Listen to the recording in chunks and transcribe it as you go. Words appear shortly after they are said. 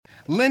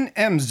Lynn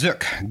M.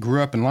 Zook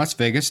grew up in Las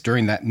Vegas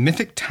during that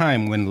mythic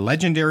time when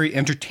legendary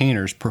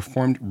entertainers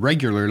performed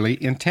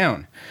regularly in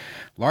town.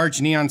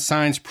 Large neon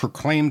signs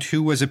proclaimed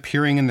who was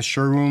appearing in the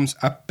showrooms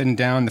up and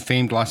down the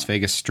famed Las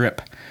Vegas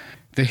Strip.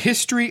 The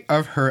history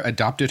of her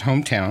adopted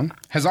hometown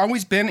has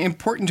always been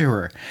important to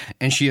her,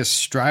 and she has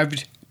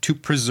strived to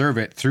preserve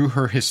it through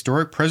her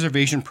historic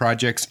preservation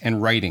projects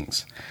and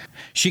writings.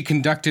 She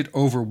conducted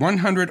over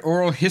 100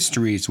 oral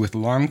histories with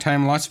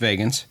longtime Las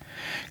Vegans,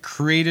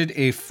 created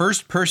a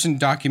first-person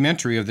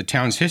documentary of the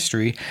town's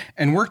history,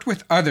 and worked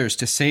with others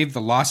to save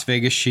the Las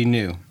Vegas she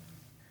knew.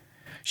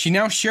 She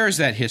now shares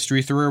that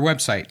history through her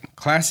website,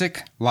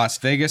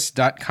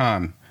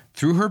 classiclasvegas.com,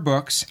 through her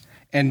books,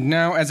 and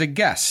now as a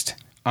guest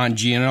on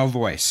GNL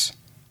Voice.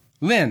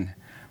 Lynn,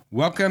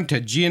 welcome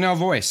to GNL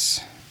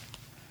Voice.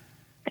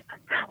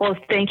 Well,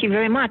 thank you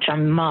very much.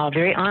 I'm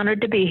very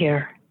honored to be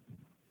here.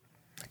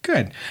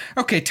 Good.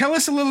 Okay, tell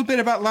us a little bit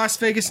about Las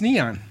Vegas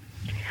Neon.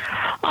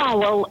 Oh,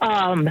 well,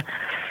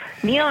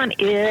 Neon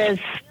has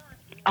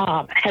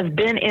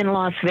been in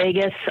Las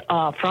Vegas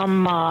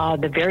from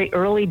the very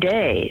early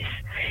days.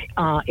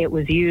 It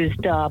was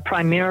used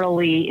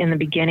primarily in the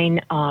beginning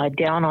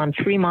down on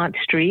Fremont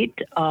Street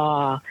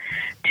to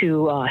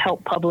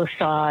help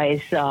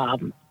publicize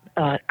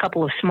a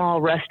couple of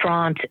small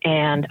restaurants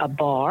and a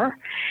bar.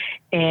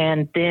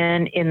 And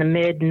then in the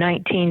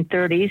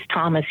mid-1930s,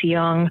 Thomas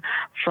Young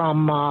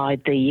from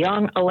the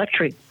Young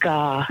Electric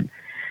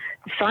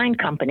Sign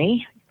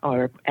Company,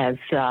 or as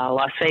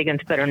Las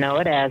Vegans better know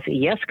it as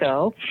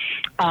YESCO.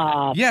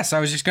 Yes, I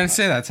was just going to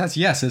say that. That's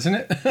yes, isn't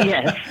it?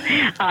 Yes.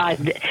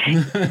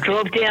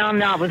 Drove down,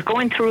 was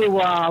going through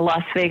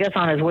Las Vegas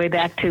on his way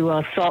back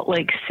to Salt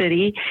Lake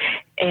City,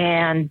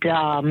 and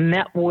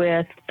met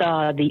with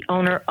the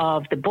owner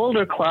of the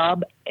Boulder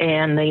Club,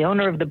 and the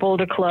owner of the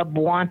Boulder Club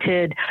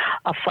wanted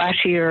a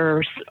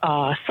flashier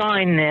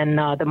sign than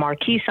the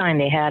marquee sign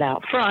they had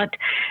out front,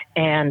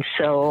 and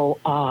so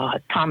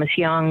Thomas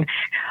Young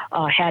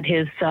had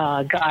his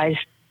guys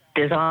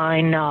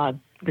design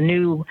the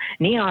new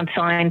neon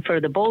sign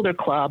for the Boulder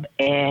Club,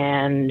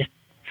 and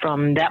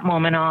from that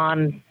moment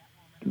on,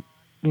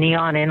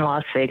 Neon in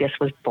Las Vegas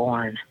was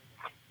born.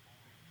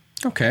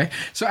 Okay.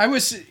 So I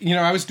was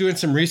doing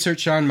some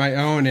research on my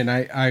own, and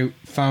I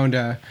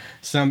found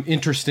some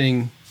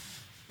interesting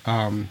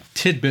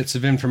tidbits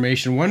of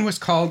information. One was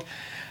called,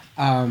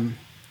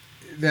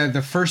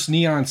 the first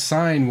neon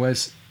sign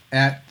was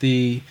at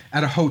a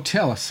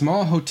hotel, a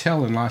small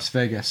hotel in Las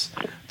Vegas,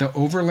 the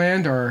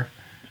Overland the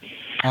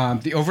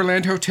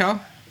Overland Hotel.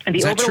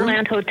 The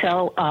Overland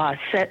Hotel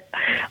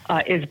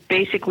is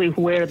basically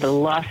where the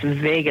Las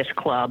Vegas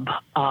Club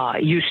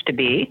used to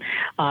be.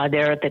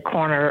 They're at the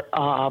corner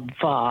of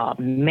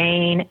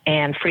Main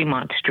and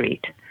Fremont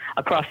Street,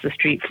 across the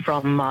street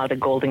from the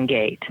Golden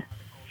Gate.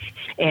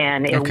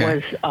 And it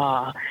was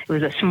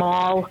a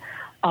small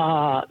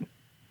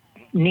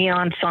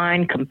neon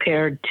sign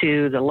compared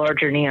to the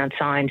larger neon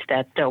signs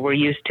that we're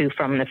used to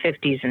from the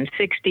 50s and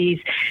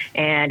 60s,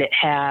 and it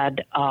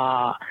had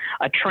a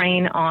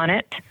train on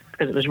it,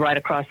 because it was right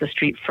across the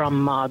street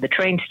from the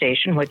train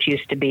station, which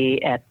used to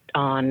be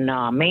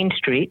on Main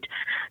Street,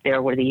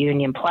 there where the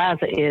Union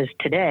Plaza is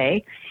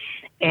today.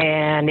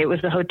 And it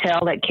was a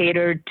hotel that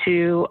catered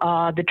to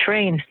the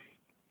train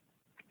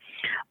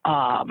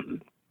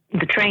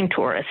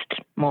tourist,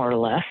 more or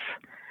less.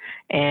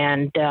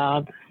 And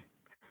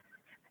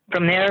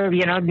from there,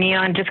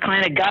 Neon just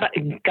kind of got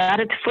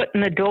its foot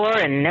in the door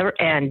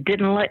and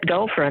didn't let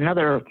go for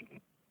another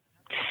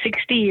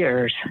 60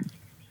 years.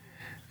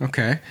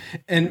 Okay.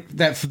 And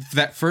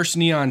that first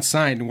neon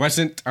sign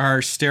wasn't our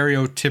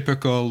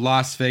stereotypical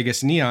Las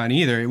Vegas neon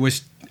either. It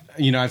was,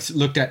 I've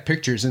looked at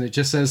pictures and it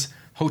just says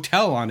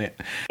hotel on it.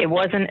 It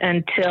wasn't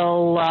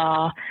until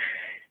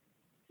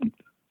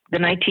the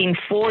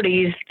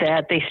 1940s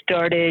that they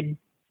started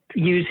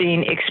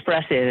using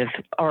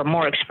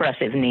more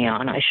expressive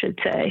neon, I should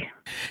say.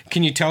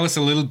 Can you tell us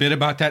a little bit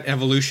about that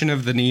evolution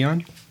of the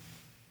neon?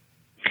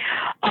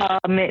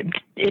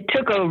 It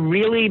took a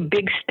really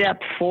big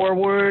step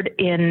forward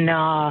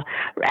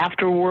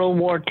after World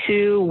War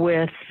II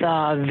with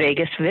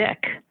Vegas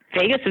Vic.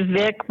 Vegas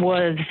Vic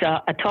was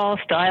a tall,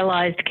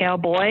 stylized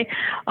cowboy.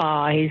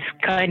 He's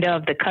kind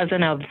of the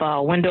cousin of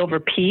Wendover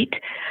Pete,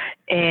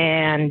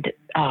 and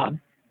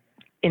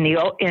in the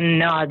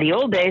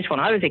old days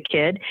when I was a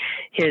kid,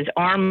 his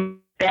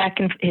arm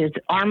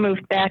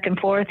moved back and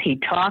forth. He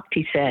talked.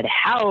 He said,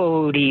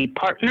 "Howdy,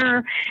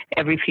 partner,"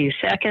 every few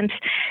seconds,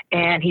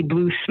 and he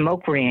blew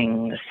smoke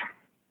rings.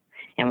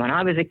 And when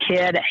I was a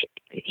kid,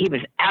 he was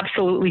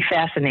absolutely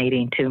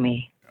fascinating to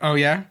me. Oh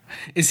yeah,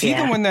 is he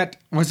the one that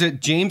was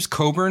it? James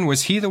Coburn,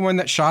 was he the one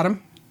that shot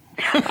him?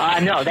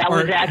 No, that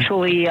was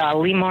actually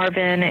Lee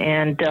Marvin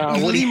and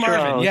Woody Lee Strode.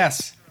 Marvin.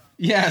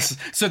 Yes.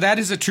 So that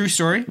is a true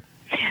story.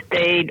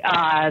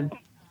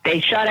 They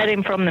shot at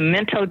him from the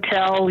Mint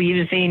Hotel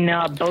using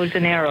bows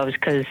and arrows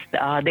because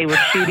they were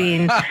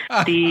shooting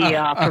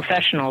the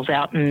professionals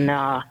out in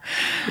the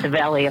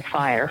Valley of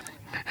Fire.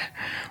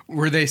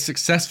 Were they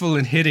successful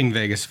in hitting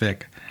Vegas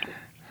Vic?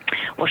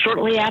 Well,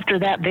 shortly after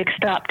that, Vic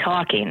stopped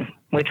talking,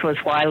 which was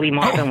why Lee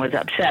Marvin was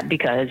upset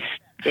because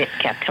it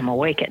kept him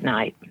awake at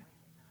night.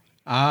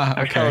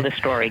 Okay. Or so the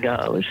story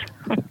goes.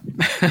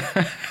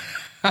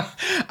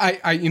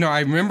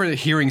 I remember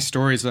hearing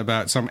stories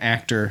about some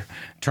actor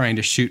trying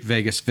to shoot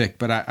Vegas Vic,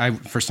 but I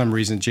for some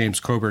reason James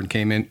Coburn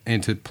came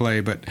into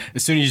play. But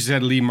as soon as you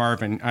said Lee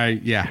Marvin,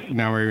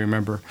 now I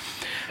remember.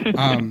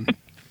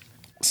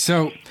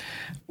 So,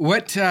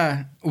 what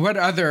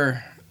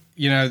other,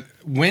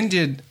 when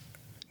did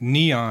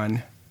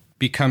neon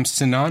become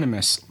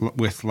synonymous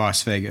with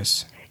Las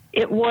Vegas?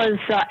 It was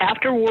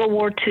after World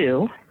War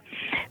II.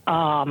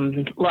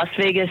 Las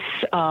Vegas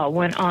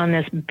went on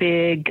this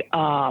big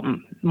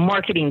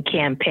marketing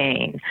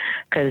campaign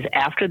because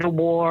after the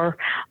war,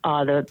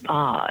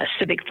 the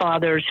Civic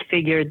Fathers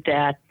figured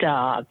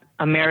that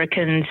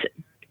Americans,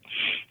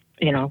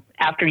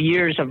 after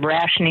years of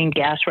rationing,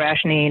 gas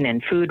rationing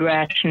and food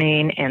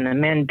rationing, and the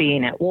men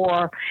being at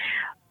war,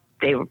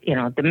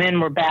 the men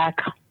were back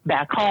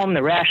home,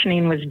 the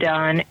rationing was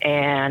done,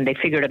 and they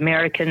figured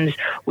Americans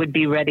would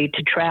be ready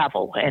to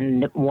travel.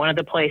 And one of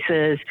the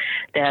places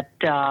that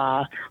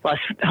the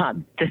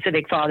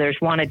Civic Fathers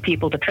wanted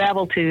people to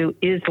travel to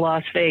is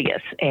Las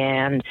Vegas.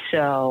 And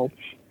so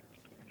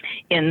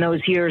in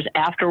those years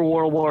after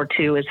World War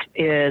II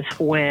is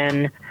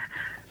when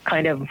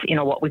kind of,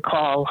 what we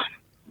call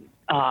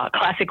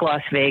classic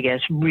Las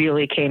Vegas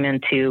really came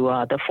into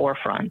the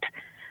forefront.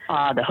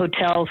 The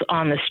hotels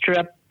on the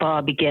Strip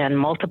began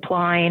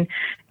multiplying.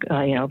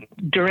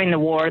 During the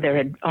war, there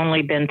had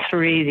only been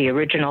 3, the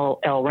original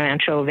El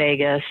Rancho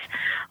Vegas,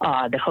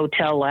 the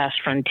Hotel Last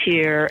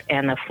Frontier,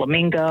 and the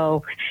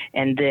Flamingo.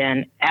 And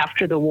then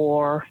after the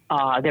war,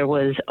 there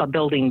was a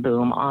building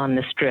boom on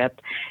the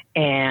Strip.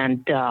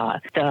 And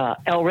the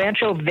El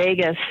Rancho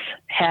Vegas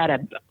had a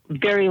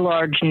very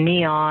large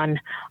neon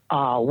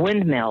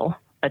windmill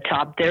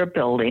atop their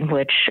building,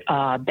 which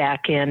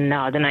back in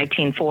the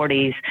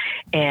 1940s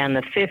and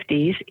the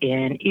 50s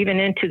and even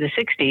into the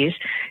 60s,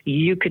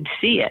 you could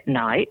see at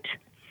night,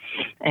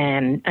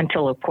 and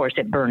until, of course,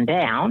 it burned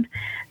down.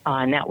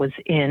 And that was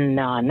in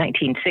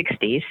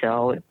 1960.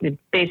 So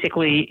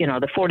basically,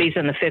 the 40s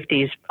and the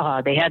 50s,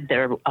 they had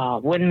their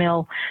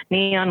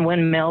neon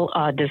windmill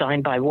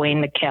designed by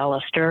Wayne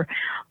McAllister.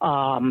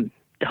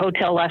 The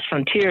Hotel Last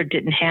Frontier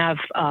didn't have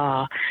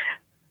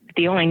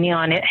the only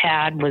neon it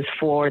had was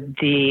for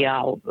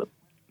the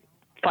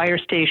fire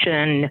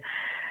station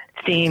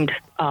themed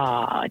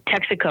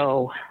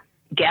Texaco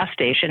gas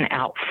station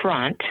out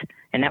front.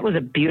 And that was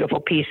a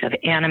beautiful piece of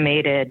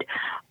animated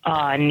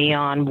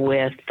neon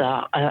with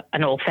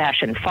an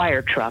old-fashioned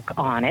fire truck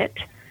on it.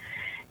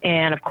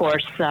 And, of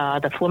course,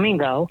 the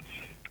Flamingo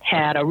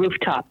had a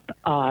rooftop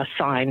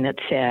sign that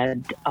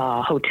said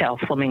Hotel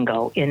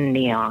Flamingo in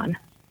neon.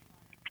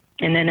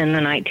 And then in the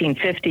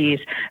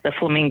 1950s, the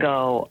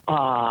Flamingo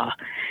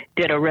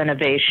did a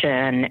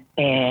renovation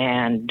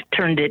and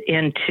turned it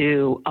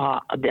into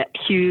that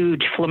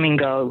huge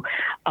Flamingo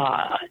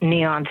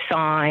neon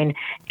sign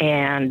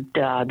and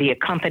the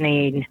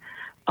accompanying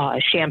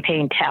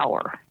champagne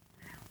tower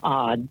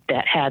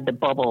that had the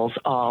bubbles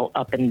all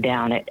up and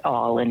down it,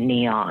 all in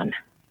neon.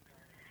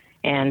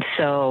 And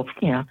so,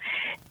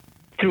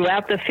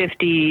 throughout the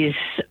 50s,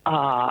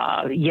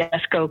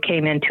 Yesco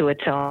came into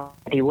its own.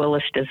 Eddie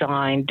Willis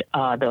designed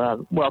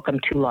the Welcome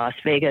to Las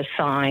Vegas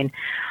sign.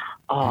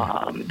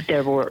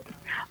 There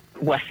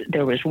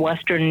was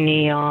Western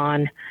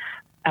Neon,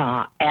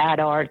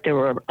 AdArt. There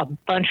were a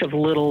bunch of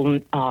little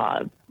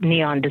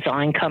neon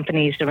design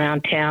companies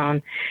around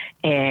town,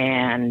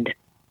 and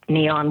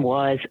neon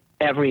was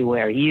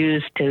everywhere,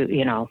 used to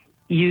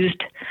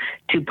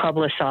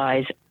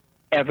publicize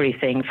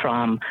everything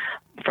from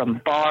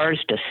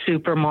bars to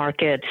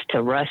supermarkets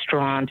to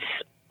restaurants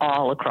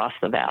all across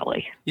the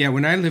valley. Yeah,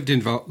 when I lived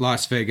in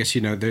Las Vegas,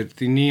 the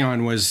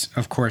neon was,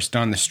 of course,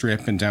 on the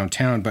Strip and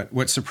downtown. But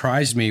what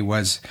surprised me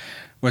was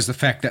the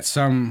fact that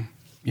some,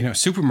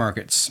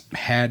 supermarkets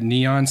had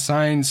neon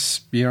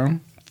signs,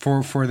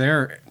 for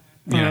their,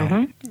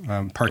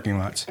 parking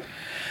lots.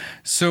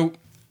 So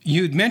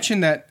you'd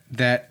mentioned that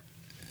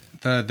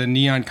the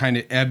neon kind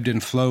of ebbed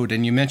and flowed,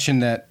 and you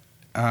mentioned that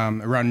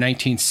around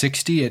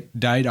 1960 it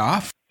died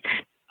off.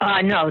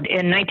 No,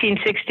 in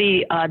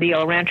 1960, the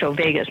El Rancho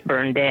Vegas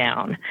burned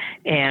down,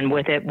 and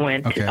with it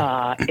went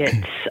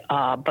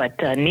but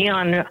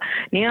neon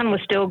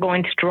was still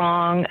going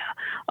strong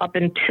up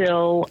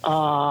until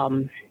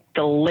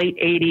the late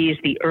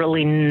 80s, the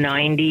early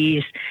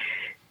 90s.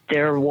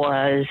 There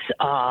was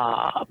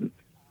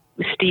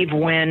Steve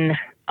Wynn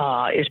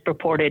is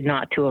purported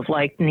not to have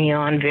liked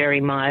neon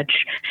very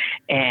much.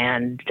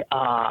 And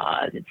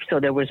so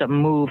there was a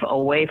move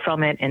away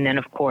from it. And then,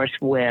 of course,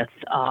 with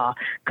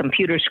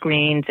computer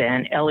screens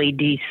and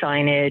LED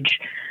signage,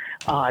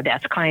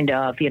 that's kind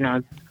of,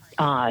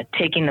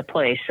 taking the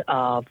place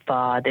of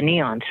the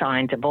neon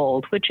signs of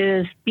old, which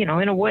is, in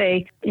a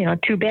way,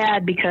 too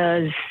bad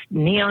because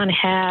neon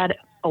had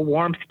a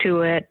warmth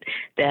to it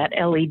that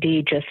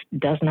LED just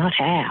does not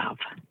have.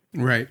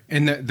 Right.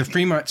 And the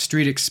Fremont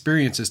Street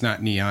experience is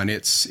not neon.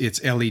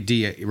 It's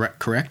LED,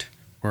 correct?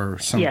 or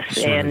some. Yes,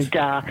 and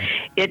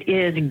it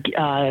is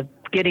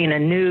getting a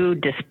new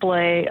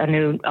display, a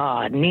new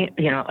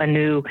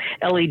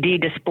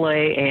LED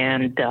display,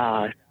 and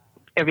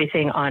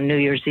everything on New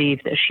Year's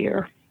Eve this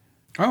year.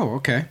 Oh,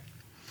 okay.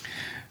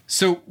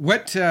 So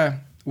what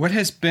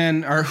has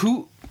been, or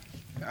who?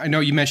 I know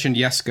you mentioned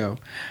Yesco.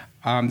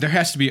 There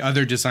has to be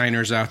other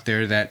designers out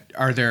there that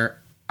are there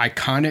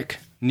iconic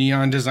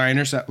neon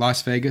designers that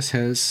Las Vegas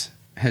has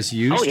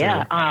used. Oh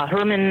yeah,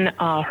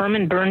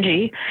 Herman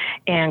Bernge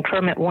and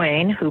Kermit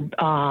Wayne, who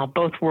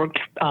both worked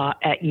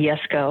at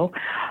Yesco.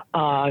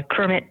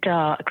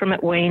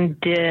 Kermit Wayne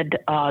did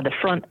the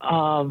front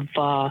of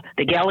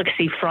the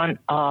Galaxy front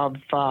of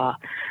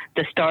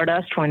the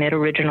Stardust when it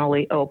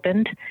originally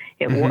opened.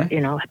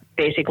 It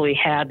basically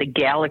had the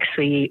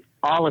Galaxy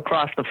all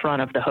across the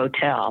front of the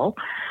hotel.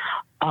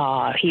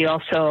 He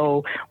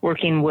also,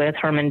 working with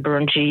Herman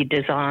Bernge,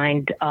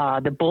 designed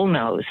the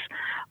bullnose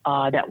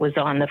that was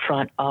on the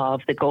front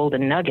of the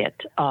Golden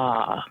Nugget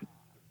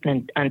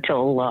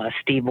until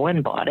Steve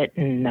Wynn bought it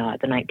in the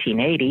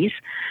 1980s.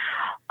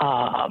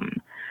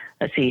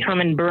 Let's see,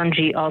 Herman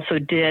Bernge also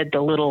did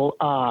the little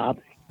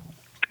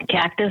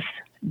cactus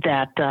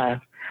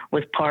that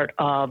was part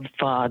of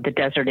the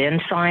Desert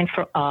Inn sign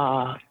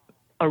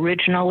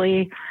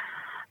originally.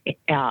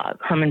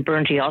 Herman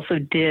Bernge also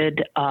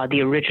did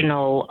the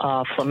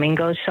original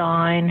flamingo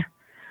sign.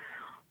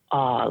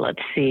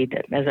 Let's see,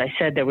 as I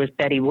said, there was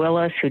Betty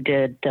Willis, who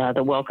did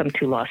the Welcome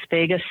to Las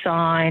Vegas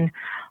sign.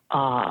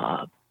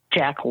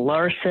 Jack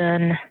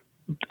Larson,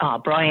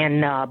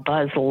 Brian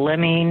Buzz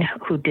Lemming,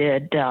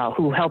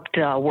 who helped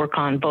work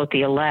on both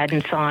the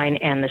Aladdin sign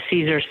and the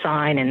Caesar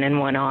sign, and then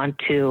went on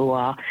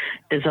to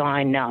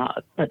design,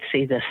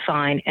 the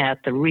sign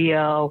at the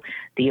Rio,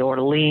 the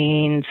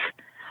Orleans,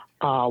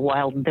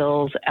 Wild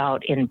Bill's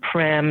out in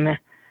Prim,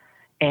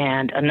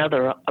 and a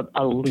number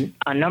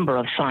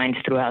of signs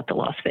throughout the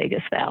Las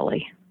Vegas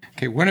Valley.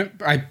 Okay,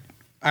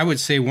 I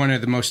would say one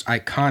of the most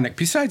iconic,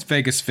 besides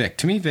Vegas Vic.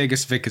 To me,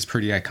 Vegas Vic is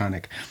pretty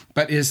iconic,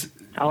 but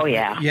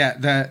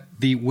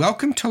the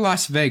Welcome to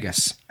Las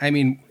Vegas. I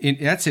mean,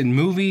 that's in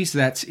movies.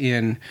 That's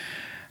in,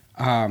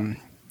 I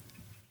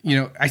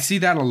see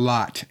that a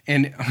lot.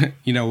 And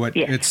you know what?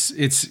 Yeah.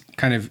 It's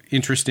kind of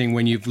interesting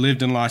when you've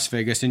lived in Las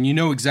Vegas and you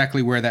know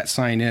exactly where that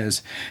sign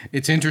is.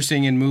 It's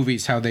interesting in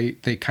movies how they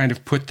kind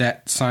of put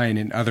that sign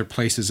in other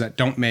places that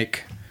don't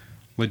make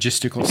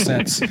logistical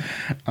sense. Yes.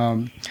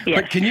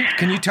 But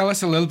can you tell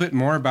us a little bit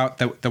more about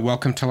the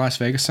Welcome to Las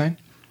Vegas sign?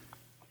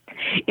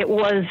 It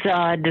was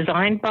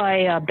designed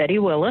by Betty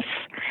Willis,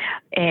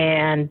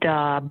 and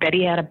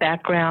Betty had a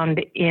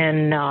background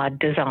in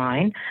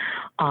design.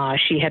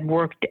 She had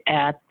worked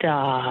at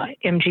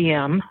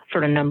MGM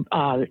for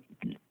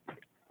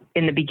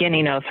in the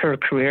beginning of her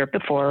career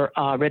before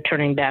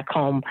returning back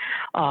home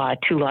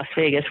to Las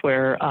Vegas,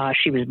 where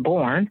she was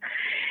born.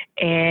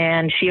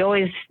 And she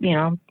always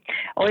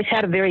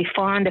had a very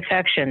fond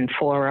affection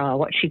for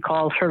what she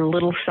called her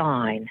little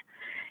sign.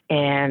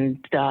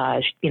 And,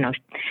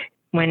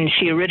 when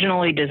she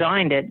originally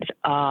designed it,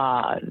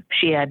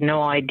 she had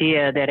no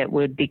idea that it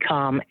would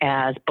become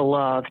as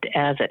beloved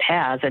as it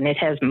has. And it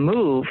has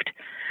moved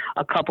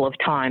a couple of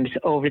times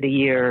over the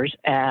years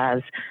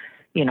as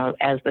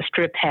the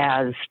strip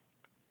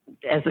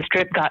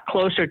got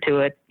closer to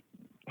it.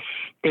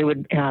 They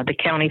would, the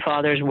county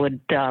fathers would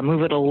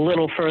move it a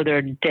little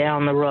further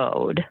down the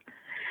road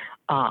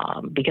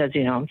because,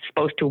 it's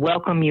supposed to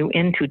welcome you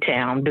into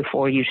town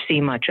before you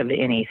see much of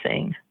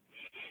anything.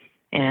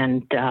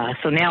 And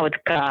so now it's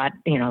got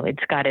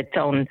its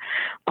own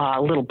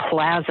little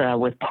plaza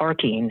with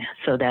parking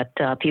so that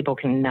people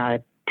can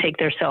take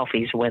their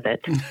selfies with it.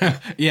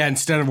 Yeah,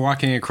 instead of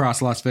walking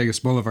across Las Vegas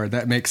Boulevard,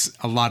 that makes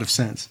a lot of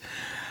sense.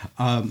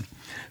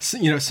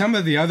 Some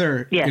of the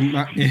other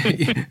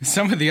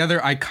some of the other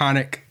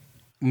iconic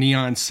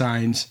neon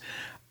signs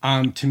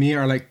to me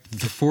are like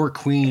the Four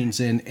Queens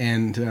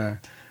and the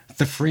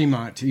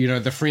Fremont.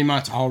 The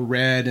Fremont's all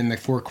red and the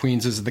Four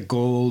Queens is the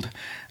gold.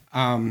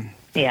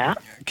 Yeah.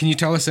 Can you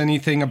tell us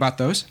anything about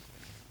those?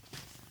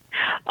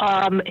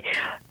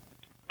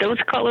 Those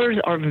colors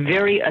are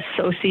very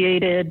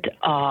associated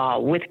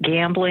with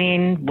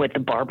gambling, with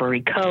the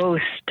Barbary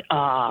Coast,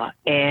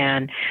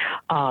 and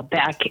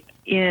back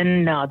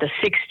in the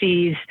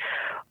 60s,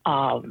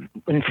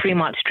 when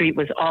Fremont Street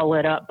was all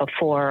lit up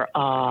before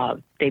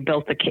they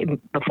built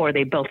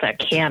that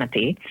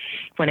canopy,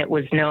 when it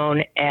was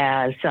known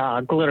as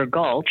Glitter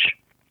Gulch.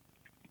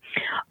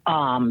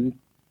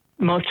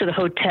 Most of the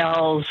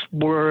hotels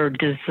were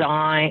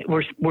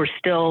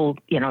still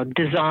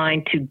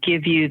designed to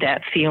give you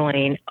that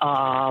feeling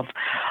of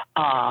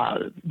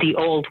the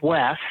Old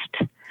West,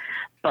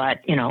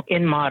 but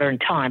in modern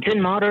times,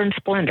 in modern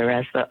splendor,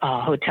 as the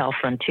Hotel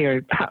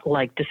Frontier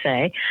like to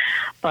say.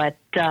 But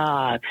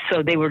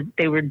so they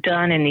were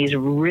done in these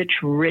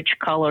rich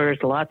colors,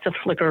 lots of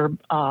flicker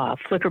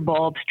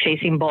bulbs,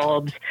 chasing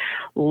bulbs,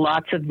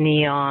 lots of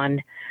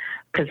neon.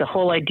 Because the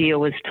whole idea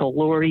was to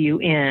lure you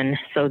in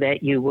so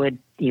that you would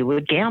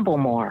gamble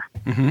more.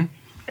 Mm-hmm.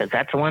 because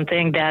that's the one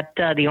thing that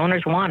the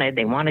owners wanted.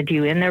 They wanted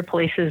you in their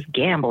places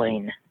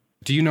gambling.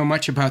 Do you know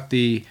much about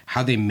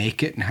how they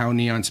make it and how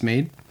neon's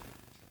made?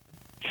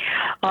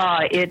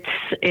 It's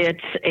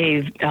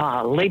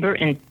a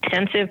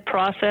labor-intensive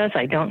process.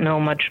 I don't know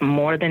much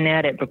more than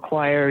that. It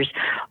requires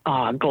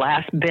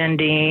glass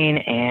bending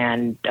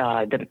and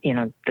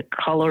the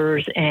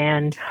colors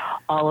and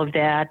all of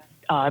that.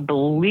 I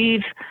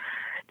believe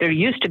there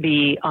used to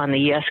be on the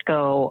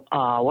YESCO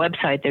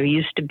website. There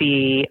used to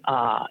be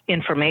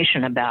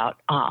information about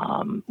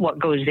what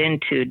goes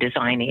into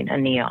designing a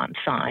neon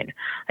sign.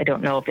 I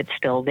don't know if it's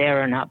still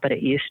there or not, but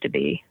it used to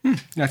be.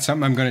 That's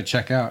something I'm going to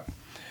check out.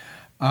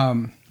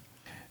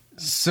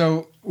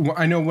 So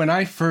I know when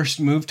I first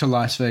moved to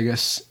Las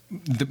Vegas,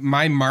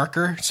 my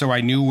marker, so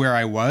I knew where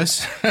I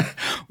was,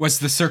 was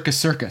the Circus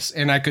Circus.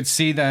 And I could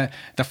see the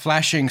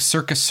flashing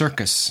Circus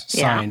Circus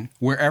sign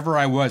wherever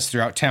I was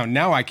throughout town.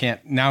 Now I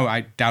can't. Now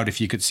I doubt if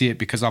you could see it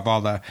because of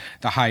all the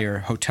higher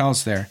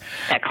hotels there.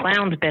 That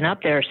clown's been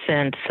up there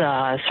since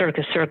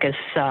Circus Circus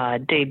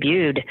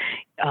debuted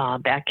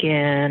back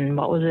in,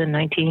 what was it,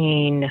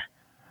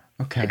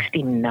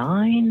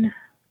 1969?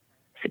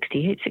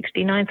 68,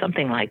 69,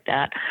 something like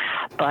that.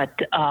 But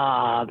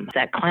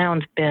that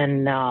clown's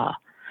been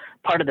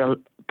part of the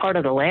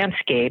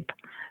landscape,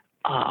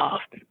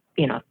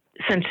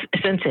 since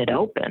it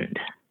opened.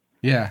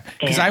 Yeah,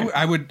 because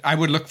I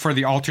would look for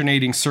the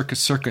alternating Circus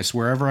Circus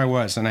wherever I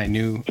was, and I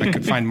knew I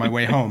could find my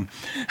way home.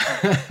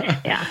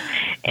 Yeah,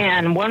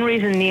 and one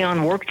reason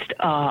neon worked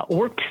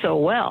so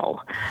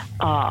well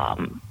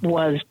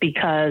was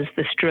because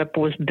the Strip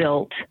was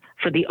built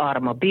for the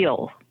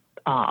automobile.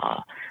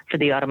 For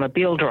the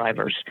automobile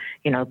drivers,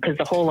 because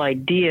the whole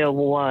idea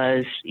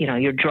was,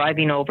 you're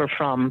driving over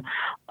from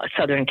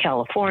Southern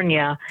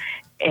California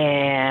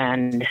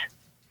and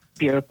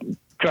you're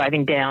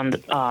driving down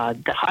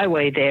the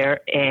highway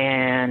there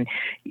and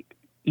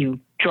you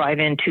drive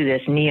into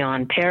this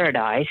neon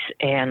paradise.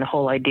 And the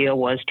whole idea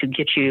was to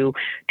get you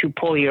to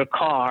pull your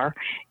car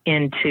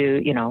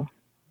into,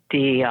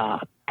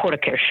 the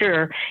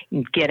porte-cochere,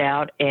 get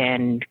out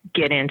and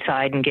get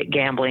inside and get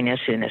gambling as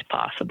soon as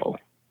possible.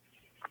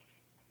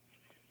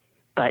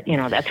 But,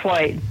 that's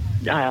why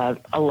a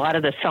lot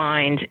of the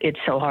signs, it's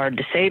so hard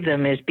to save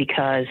them is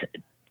because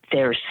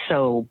they're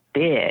so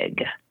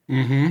big.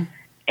 Mm-hmm.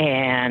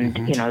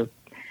 And,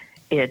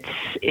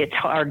 it's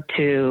hard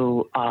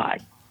to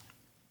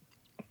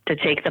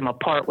take them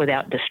apart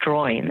without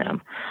destroying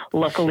them.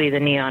 Luckily, the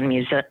Neon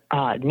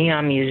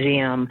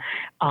Museum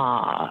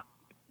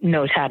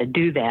knows how to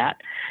do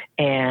that.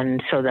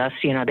 And so thus,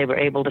 they were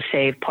able to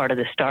save part of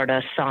the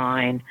Stardust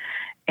sign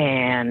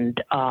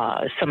and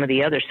some of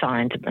the other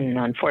signs. And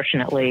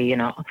unfortunately,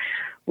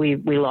 we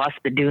lost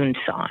the Dune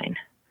sign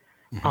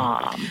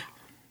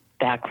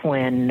back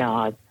when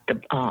the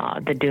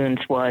Dunes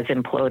was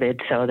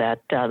imploded so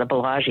that the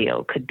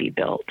Bellagio could be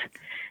built.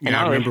 And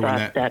I always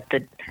thought that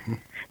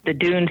the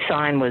Dune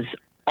sign was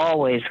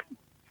always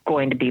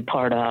going to be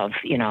part of,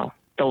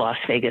 the Las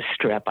Vegas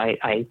Strip.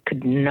 I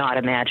could not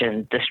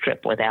imagine the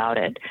Strip without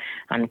it.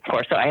 And of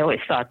course, I always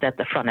thought that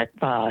the front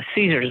of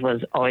Caesars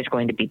was always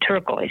going to be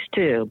turquoise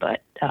too,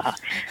 but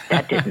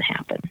that didn't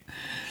happen.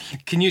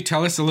 Can you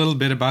tell us a little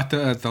bit about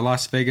the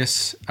Las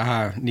Vegas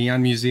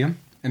Neon Museum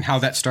and how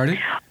that started?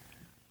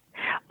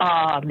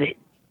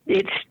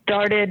 It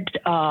started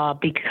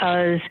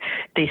because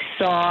they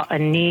saw a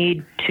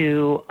need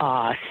to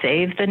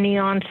save the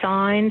neon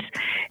signs,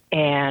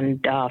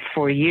 and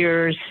for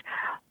years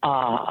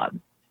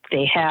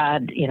they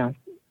had,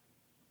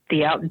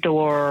 the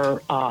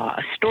outdoor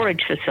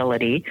storage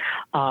facility,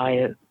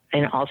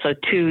 and also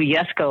too,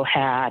 YESCO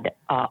had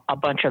a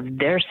bunch of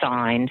their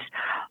signs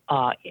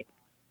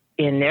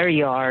in their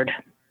yard,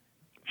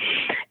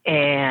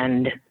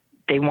 and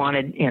they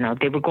wanted,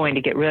 they were going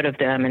to get rid of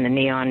them, and the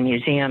Neon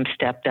Museum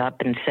stepped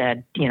up and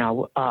said,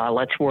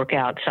 let's work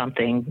out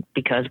something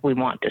because we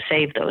want to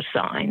save those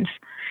signs.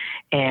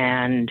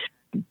 And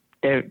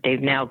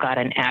they've now got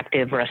an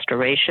active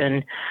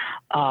restoration,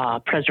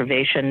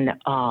 preservation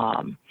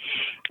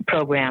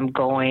program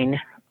going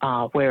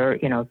where,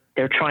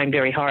 they're trying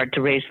very hard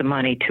to raise the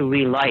money to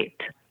relight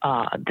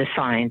the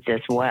signs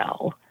as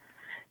well.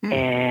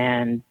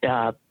 And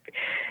I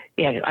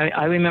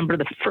remember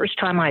the first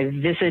time I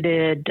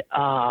visited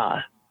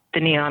the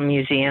Neon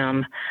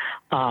Museum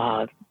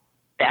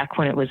back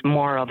when it was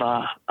more of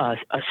a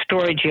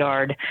storage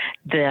yard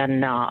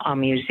than a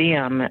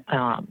museum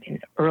in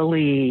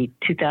early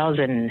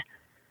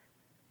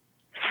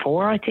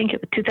 2004, I think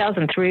it was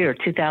 2003 or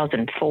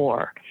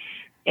 2004.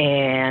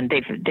 And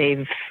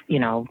they've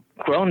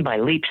grown by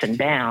leaps and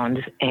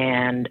bounds.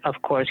 And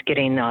of course,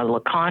 getting the La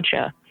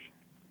Concha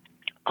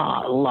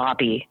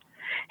lobby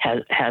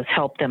has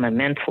helped them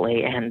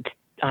immensely, and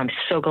I'm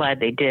so glad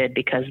they did,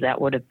 because that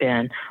would have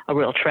been a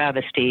real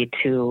travesty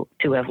to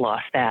have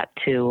lost that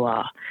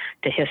to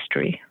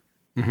history.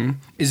 Mm-hmm.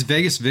 Is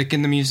Vegas Vic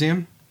in the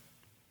museum?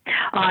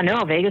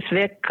 No, Vegas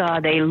Vic,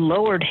 they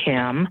lowered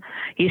him.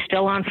 He's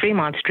still on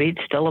Fremont Street,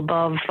 still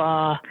above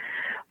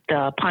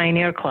the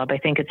Pioneer Club. I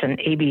think it's an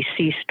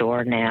ABC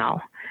store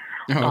now.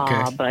 Oh,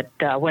 okay. But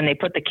when they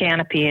put the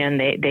canopy in,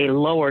 they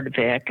lowered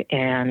Vic,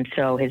 and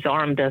so his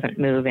arm doesn't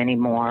move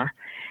anymore.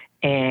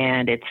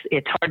 And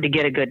it's hard to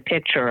get a good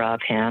picture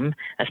of him,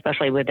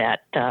 especially with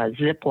that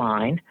zip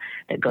line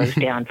that goes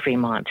down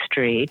Fremont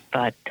Street.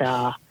 But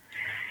putting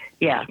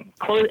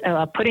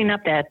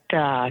up that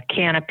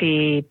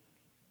canopy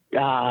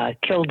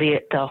killed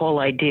the whole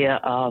idea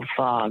of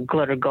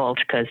Glitter Gulch,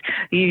 because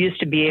you used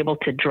to be able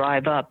to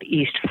drive up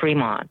East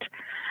Fremont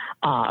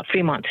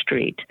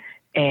Street,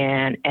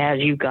 and as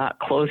you got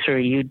closer,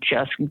 you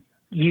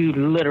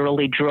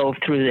literally drove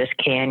through this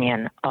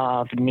canyon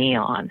of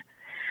neon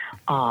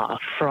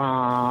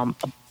from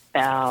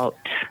about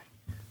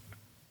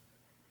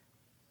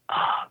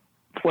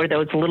where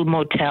those little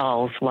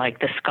motels like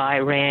the Sky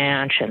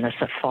Ranch and the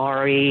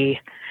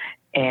Safari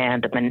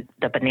and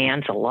the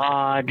Bonanza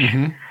Lodge.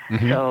 Mm-hmm.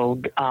 Mm-hmm.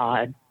 So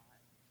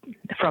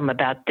from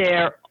about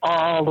there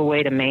all the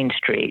way to Main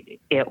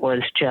Street, it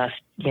was just,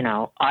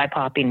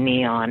 eye-popping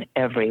neon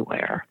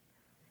everywhere.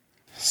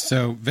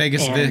 So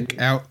Vegas Vic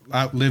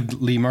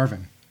outlived Lee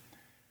Marvin.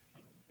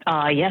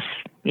 Yes,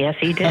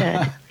 he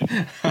did.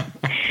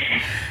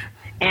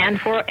 And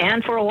for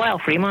a while,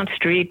 Fremont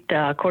Street,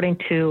 according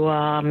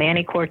to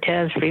Manny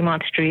Cortez,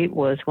 Fremont Street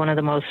was one of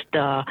the most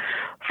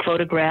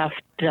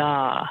photographed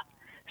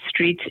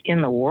streets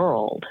in the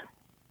world.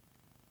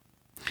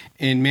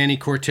 And Manny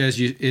Cortez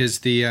is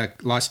the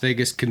Las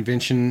Vegas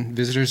Convention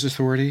Visitors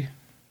Authority?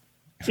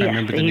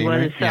 Yes, he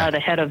was the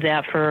head of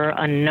that for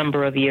a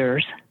number of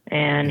years,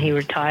 and he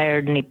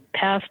retired, and he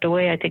passed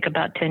away, I think,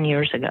 about 10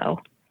 years ago.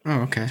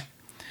 Oh, okay.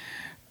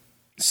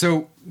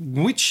 So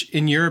which,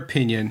 in your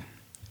opinion,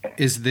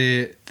 is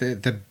the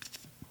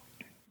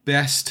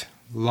best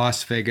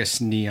Las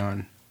Vegas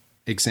neon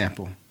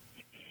example,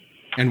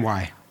 and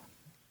why?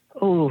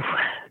 Oh,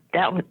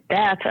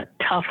 that's a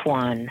tough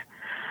one.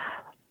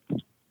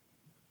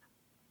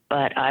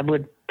 But I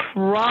would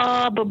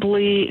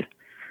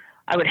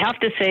have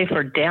to say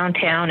for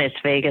downtown, it's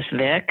Vegas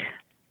Vic.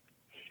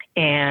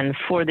 And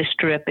for the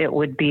Strip, it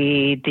would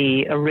be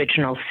the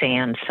original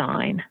sand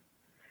sign.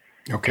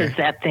 Okay. Because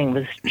that thing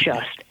was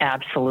just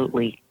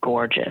absolutely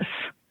gorgeous.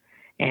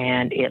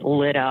 And it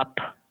lit up,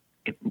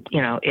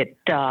 it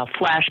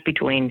flashed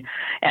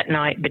at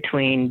night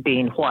between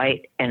being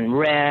white and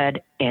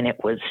red. And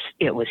it was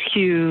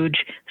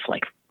huge. It's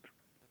like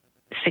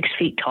 6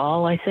 feet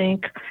tall, I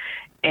think.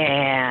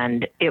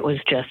 And it was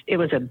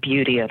a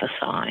beauty of a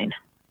sign.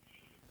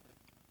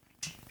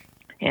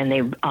 And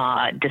they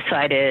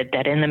decided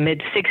that in the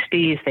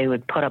mid-'60s they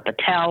would put up a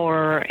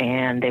tower,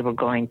 and they were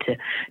going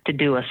to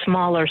do a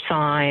smaller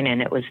sign,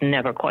 and it was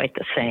never quite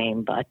the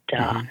same. But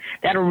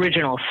that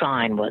original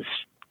sign was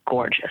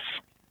gorgeous.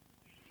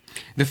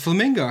 The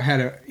Flamingo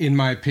had, in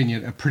my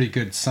opinion, a pretty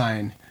good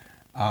sign.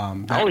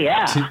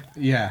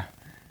 Yeah.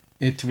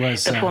 It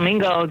was... The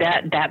Flamingo,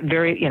 that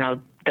very,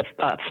 the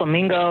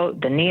flamingo,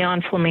 the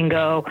neon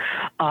flamingo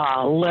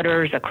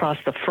letters across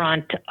the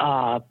front,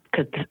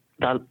 because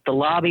the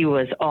lobby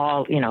was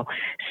all,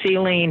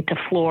 ceiling to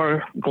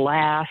floor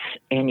glass,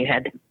 and you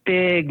had the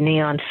big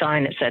neon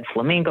sign that said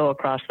Flamingo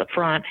across the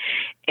front,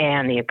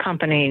 and the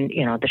accompanying,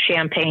 the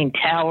champagne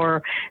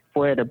tower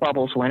where the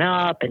bubbles went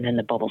up, and then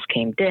the bubbles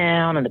came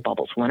down, and the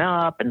bubbles went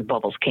up, and the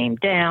bubbles came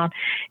down,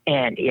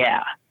 and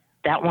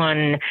that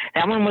one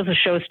was a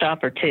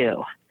showstopper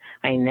too.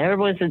 I mean, there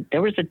was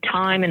a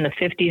time in the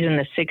 50s and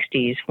the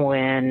 60s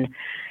when,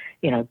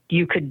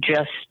 you could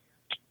just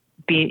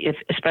be,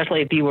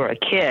 especially if you were a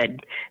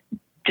kid,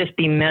 just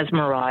be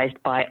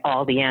mesmerized by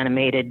all the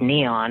animated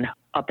neon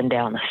up and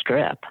down the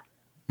Strip.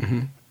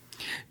 Mm-hmm.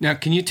 Now,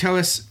 can you tell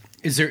us,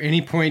 is there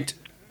any point,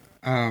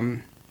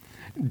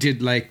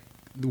 did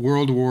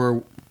World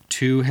War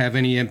II have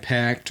any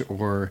impact,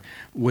 or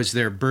was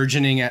there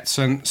burgeoning at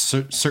some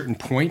certain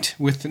point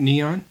with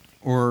neon,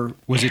 or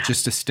was it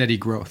just a steady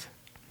growth?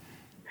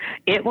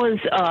 It was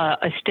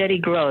a steady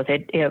growth.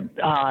 It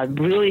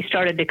really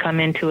started to come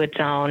into its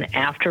own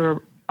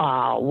after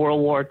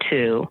World War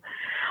II.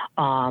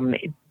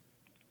 And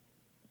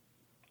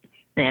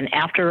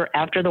after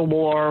the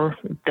war,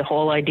 the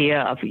whole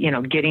idea of,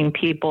 getting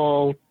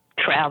people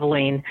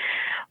traveling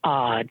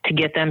to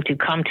get them to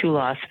come to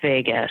Las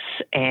Vegas.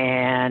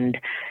 And,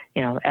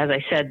 as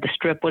I said, the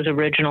Strip was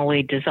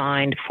originally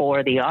designed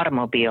for the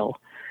automobile.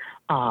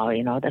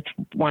 That's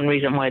one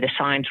reason why the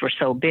signs were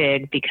so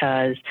big,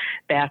 because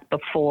back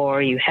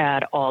before you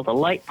had all the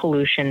light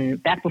pollution,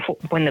 back before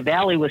when the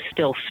valley was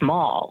still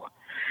small,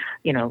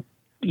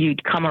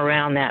 you'd come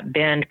around that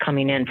bend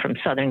coming in from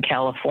Southern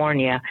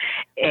California,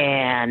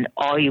 and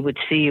all you would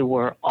see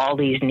were all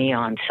these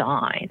neon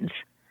signs.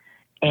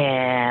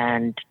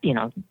 And,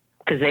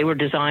 because they were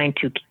designed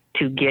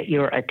to get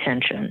your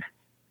attention.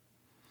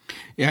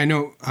 Yeah, I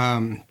know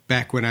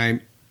back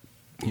in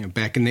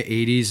the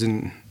 80s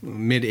and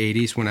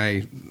mid-80s when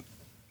I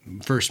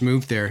first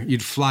moved there,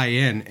 you'd fly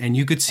in and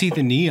you could see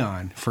the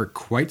neon for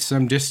quite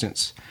some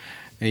distance,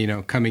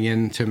 coming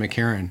into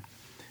McCarran.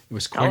 It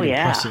was quite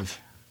impressive.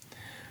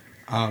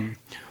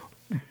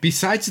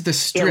 Besides the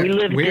strip, yeah, we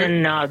lived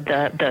in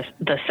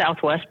the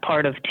southwest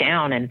part of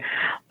town and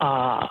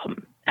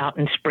out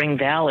in Spring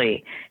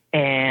Valley,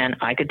 and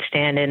I could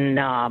stand in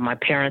my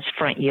parents'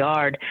 front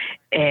yard,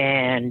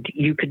 and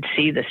you could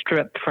see the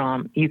strip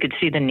you could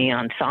see the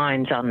neon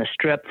signs on the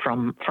strip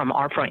from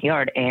our front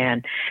yard,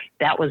 and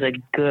that was a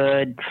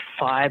good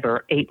 5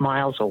 or 8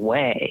 miles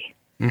away.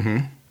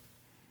 Mm-hmm.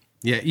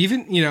 Yeah,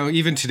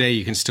 even today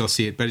you can still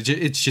see it, but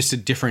it's just a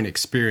different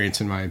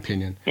experience, in my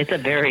opinion. It's a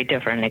very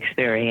different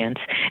experience,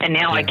 and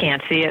now I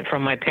can't see it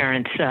from my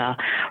parents'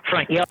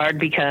 front yard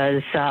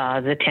because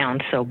the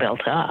town's so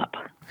built up.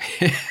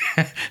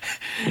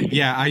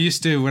 Yeah, I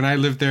used to, when I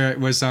lived there, it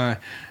was off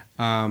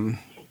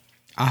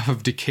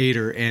of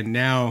Decatur, and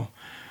now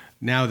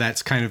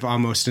that's kind of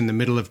almost in the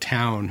middle of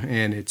town,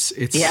 and it's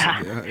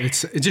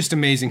just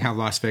amazing how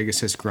Las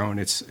Vegas has grown.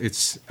 It's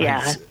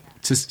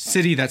a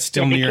city that's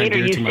still near and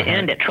dear to my heart. Decatur used to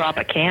end at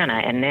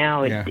Tropicana, and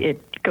now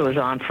it goes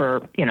on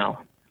for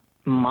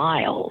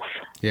miles.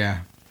 Yeah.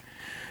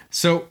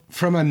 So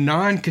from a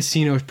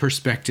non-casino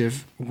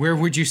perspective, where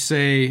would you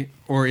say,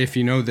 or if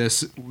you know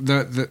this,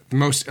 the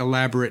most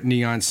elaborate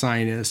neon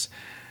sign is?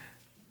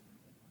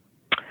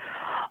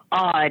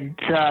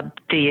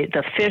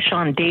 The fish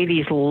on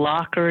Davy's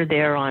Locker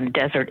there on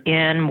Desert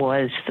Inn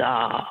was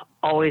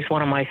always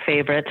one of my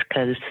favorites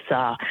because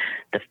the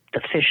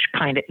fish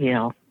kind of,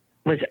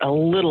 was a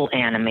little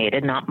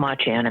animated, not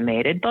much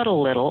animated, but a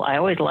little. I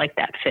always liked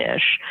that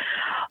fish.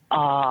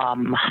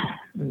 I'm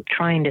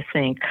trying to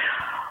think.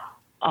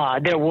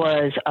 There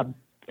was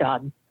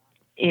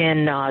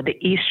in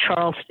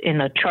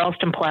the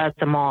Charleston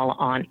Plaza Mall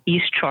on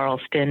East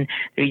Charleston.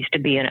 There used to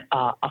be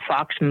a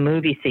Fox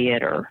movie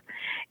theater,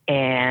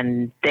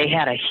 and they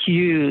had a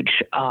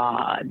huge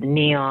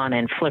neon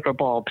and flicker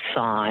bulb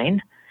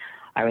sign.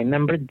 I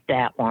remember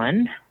that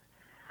one.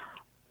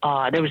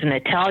 There was an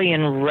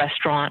Italian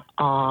restaurant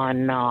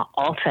on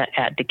Alta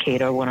at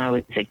Decatur when I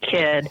was a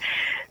kid,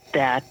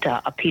 a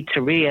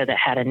pizzeria that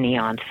had a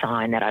neon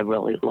sign that I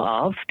really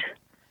loved.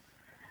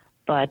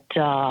 But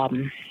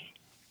the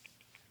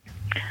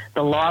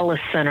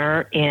Lawless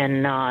Center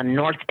in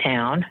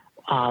Northtown,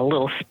 a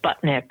little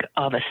Sputnik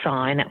of a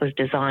sign that was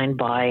designed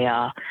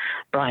by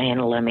Brian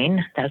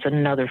Lemming. That's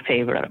another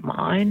favorite of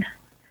mine.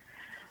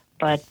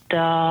 But,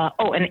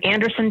 and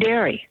Anderson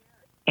Dairy.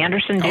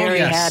 Anderson Dairy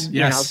had,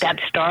 that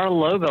star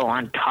logo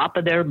on top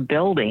of their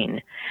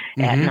building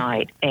at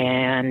night.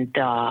 And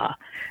that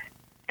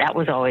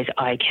was always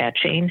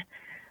eye-catching.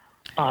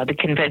 The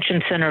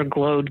convention center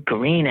glowed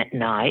green at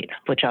night,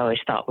 which I always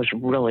thought was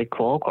really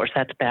cool. Of course,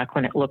 that's back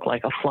when it looked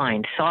like a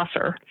flying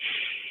saucer.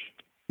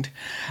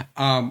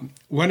 I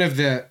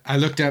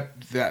looked up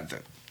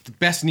the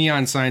best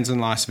neon signs in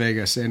Las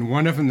Vegas, and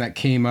one of them that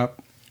came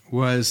up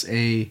was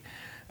the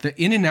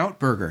In-N-Out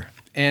Burger.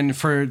 And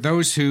for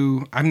those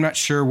who, I'm not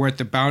sure what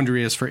the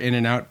boundary is for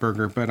In-N-Out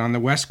Burger, but on the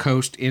West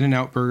Coast,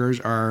 In-N-Out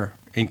Burgers are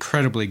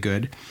incredibly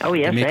good. Oh,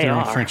 yes, they make their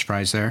own French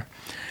fries there.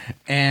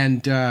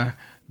 And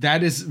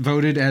that is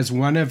voted as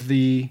one of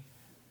the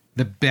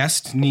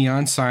best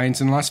neon signs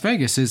in Las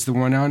Vegas, is the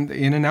one on the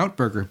In-N-Out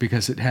Burger,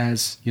 because it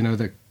has,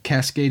 the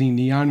cascading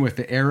neon with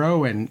the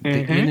arrow and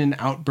the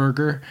In-N-Out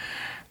Burger.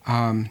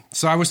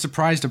 So I was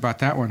surprised about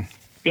that one.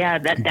 Yeah,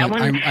 that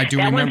one. I do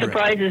that remember one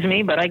surprises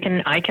me, but I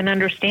can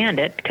understand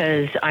it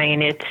because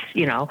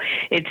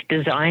it's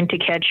designed to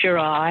catch your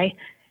eye,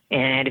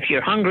 and if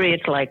you're hungry,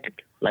 it's like,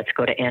 let's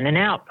go to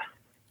In-N-Out.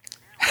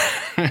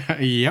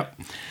 Yep.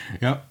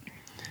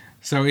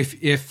 So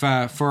if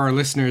for our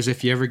listeners,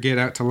 if you ever get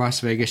out to Las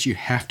Vegas, you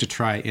have to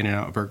try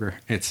In-N-Out Burger.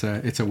 It's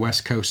a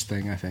West Coast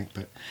thing, I think.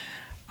 But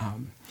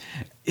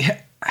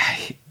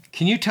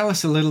can you tell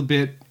us a little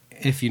bit,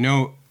 if you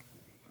know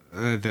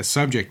the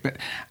subject, but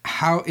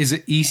how is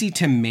it easy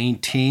to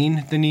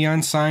maintain the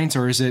neon signs,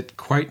 or is it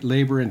quite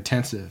labor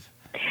intensive?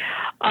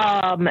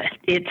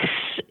 It's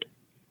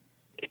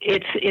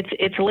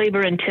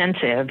labor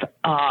intensive,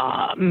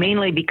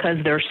 mainly because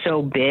they're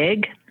so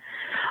big.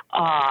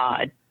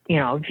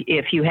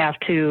 If you have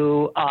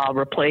to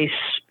replace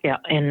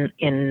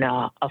in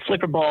a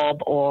flicker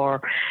bulb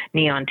or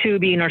neon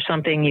tubing or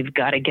something, you've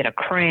got to get a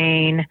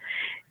crane.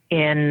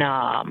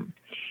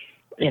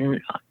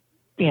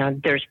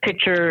 There's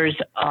pictures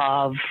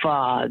of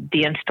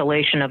the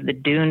installation of the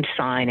Dune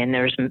sign, and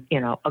there's,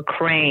 a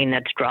crane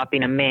that's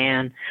dropping a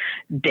man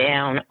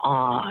down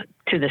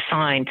to the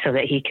sign so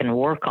that he can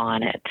work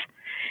on it.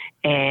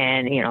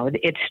 And,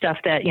 it's stuff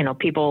that,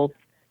 people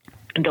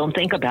don't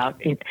think about.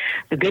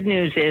 The good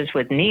news is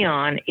with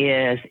neon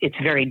is it's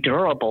very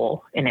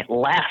durable and it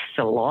lasts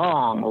a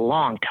long,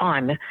 long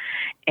time.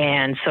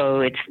 And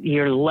so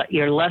you're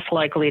less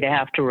likely to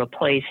have to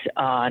replace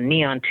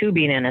neon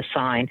tubing in a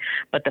sign,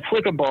 but the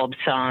flicker bulb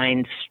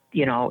signs,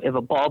 if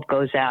a bulb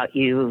goes out,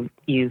 you've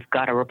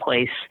got to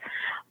replace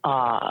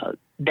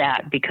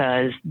that,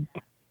 because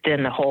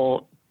then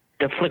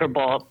the flicker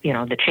bulb,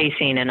 the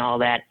chasing and all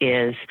that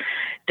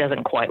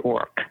doesn't quite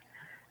work.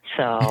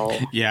 So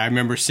yeah, I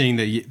remember seeing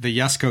the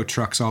Yesco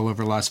trucks all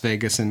over Las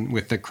Vegas and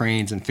with the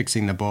cranes and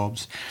fixing the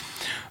bulbs.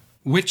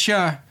 Which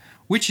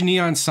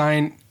neon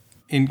sign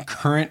in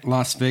current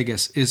Las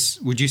Vegas is,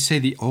 would you say,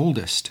 the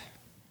oldest?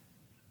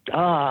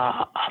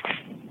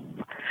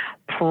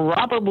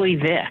 Probably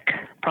Vic.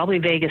 Probably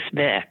Vegas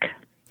Vic.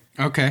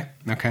 Okay.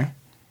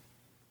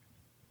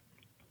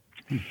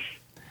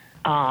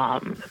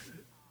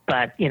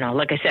 But,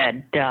 like I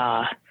said,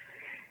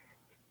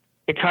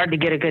 it's hard to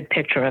get a good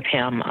picture of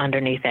him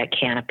underneath that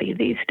canopy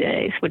these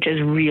days, which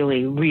is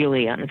really,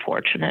 really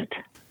unfortunate.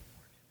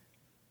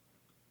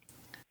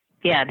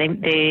 Yeah,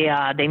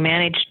 they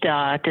managed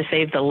to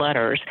save the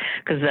letters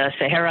because the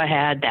Sahara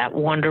had that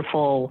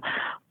wonderful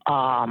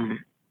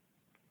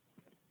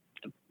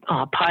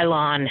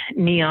pylon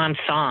neon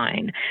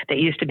sign that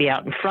used to be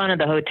out in front of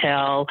the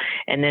hotel,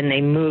 and then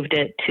they moved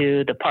it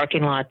to the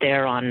parking lot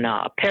there on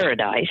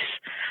Paradise,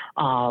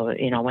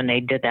 when they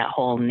did that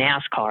whole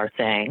NASCAR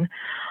thing.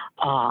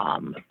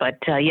 But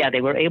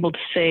they were able to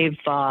save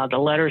the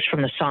letters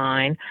from the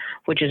sign,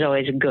 which is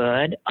always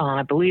good.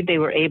 I believe they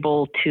were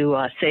able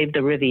to save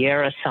the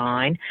Riviera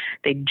sign.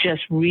 They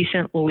just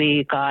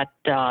recently got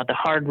the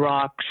Hard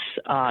Rock's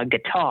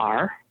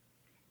guitar.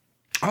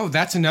 Oh,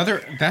 that's another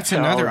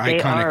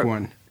iconic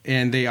one,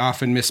 and they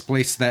often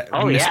misplace that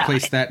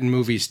that in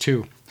movies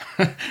too.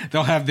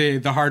 They'll have the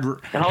hard.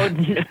 Oh,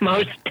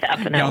 most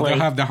definitely. Yeah, they'll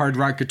have the Hard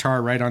Rock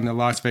guitar right on the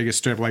Las Vegas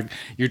Strip. Like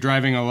you're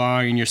driving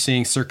along and you're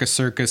seeing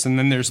Circus, and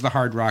then there's the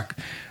Hard Rock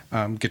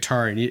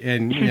guitar, and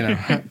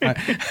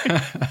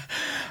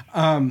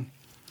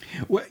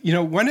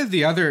one of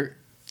the other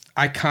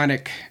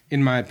iconic,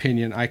 in my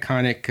opinion,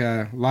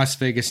 Las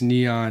Vegas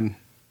neon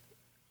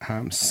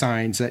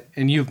signs that,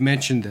 and you've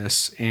mentioned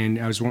this, and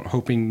I was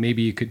hoping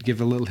maybe you could give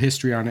a little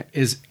history on it,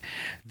 is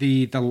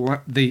the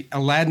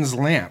Aladdin's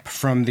lamp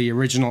from the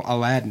original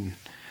Aladdin.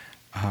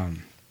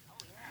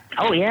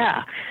 Oh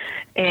yeah,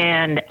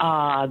 and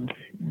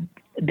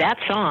that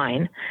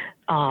sign,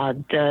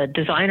 the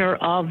designer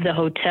of the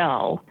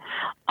hotel,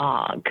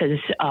 because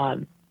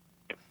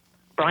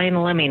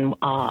Brian Lemming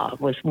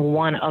was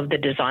one of the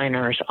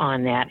designers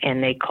on that,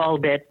 and they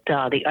called it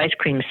the Ice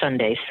Cream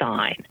Sundae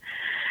sign.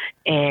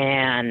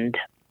 And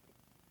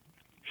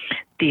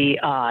the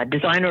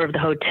designer of the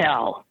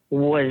hotel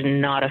was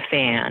not a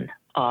fan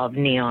of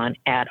neon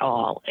at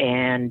all.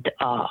 And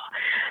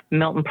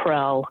Milton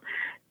Prell,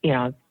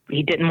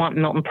 he didn't want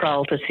Milton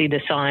Prell to see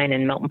the sign,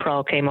 and Milton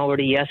Prell came over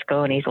to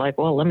Yesco, and he's like,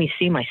 well, let me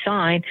see my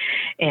sign.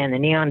 And the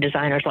neon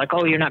designer's like,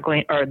 oh, you're not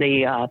going, or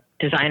the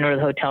designer of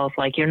the hotel is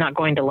like, you're not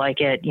going to like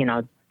it,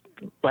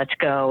 let's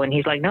go. And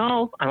he's like,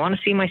 no, I want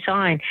to see my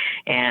sign.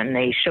 And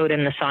they showed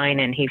him the sign,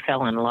 and he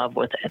fell in love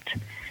with it.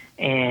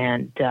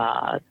 And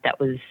that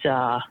was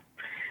the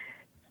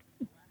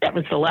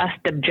last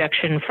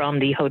objection from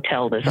the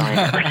hotel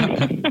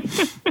designer.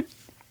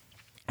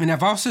 And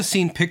I've also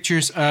seen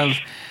pictures of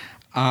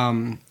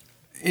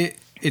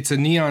it's a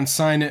neon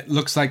sign. It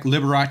looks like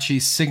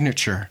Liberace's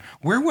signature.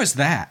 Where was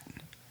that?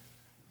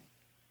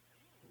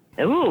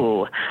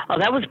 Ooh,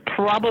 that was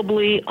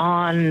probably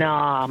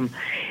on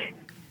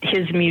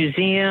his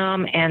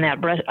museum, and that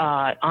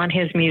on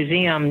his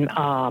museum.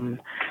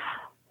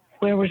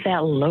 Where was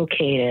that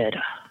located?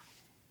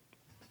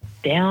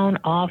 Down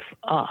off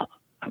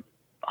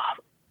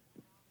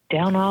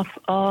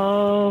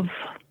of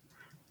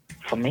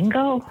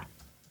Flamingo,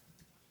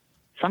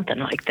 something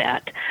like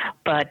that.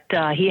 But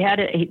he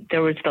had it.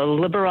 There was the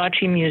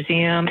Liberace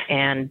Museum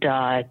and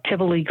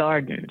Tivoli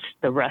Gardens,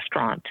 the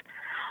restaurant,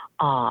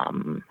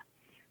 and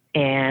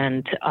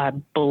I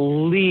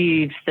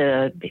believe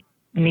the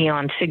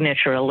neon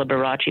signature of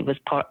Liberace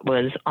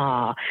was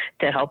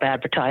to help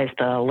advertise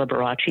the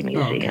Liberace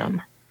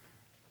Museum.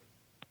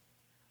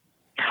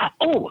 Okay.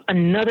 Oh,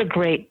 another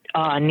great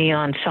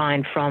neon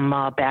sign from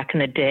back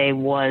in the day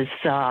was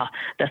the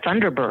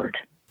Thunderbird.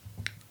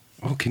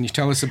 Oh, can you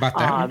tell us about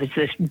that? It was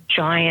this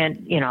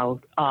giant,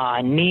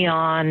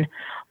 neon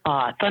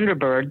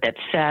Thunderbird that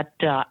sat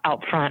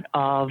out front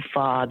of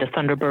the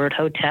Thunderbird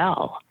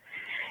Hotel,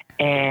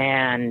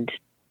 and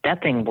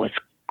that thing was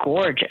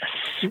gorgeous.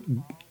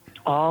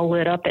 All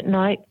lit up at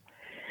night,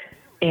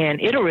 and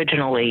it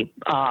originally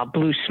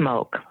blew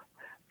smoke,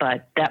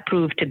 but that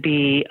proved to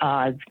be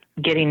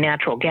getting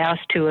natural gas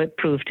to it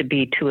proved to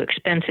be too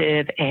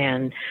expensive,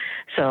 and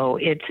so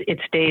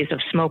its days of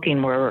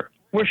smoking were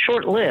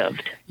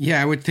short-lived.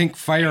 Yeah, I would think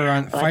fire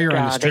on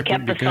the strip they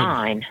kept would be the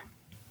sign.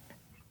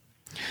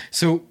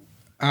 So,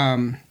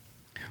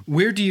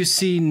 where do you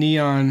see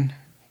neon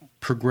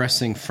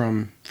progressing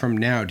from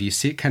now? Do you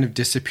see it kind of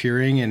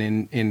disappearing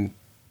and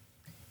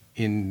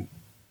in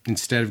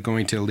instead of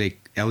going to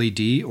like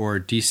LED, or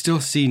do you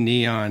still see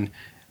neon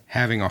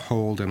having a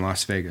hold in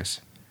Las Vegas?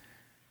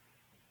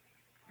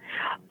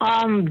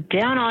 Down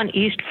on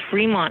East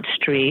Fremont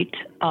Street,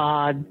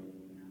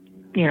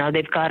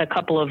 they've got a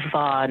couple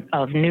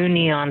of new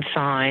neon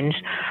signs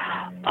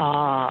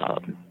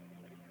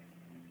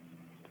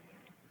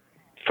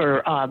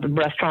for the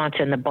restaurants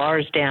and the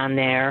bars down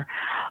there.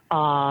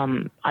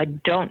 I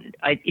don't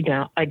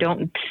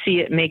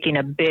see it making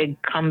a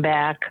big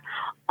comeback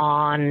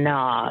on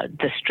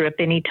the Strip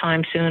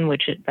anytime soon,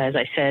 which, as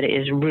I said,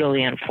 is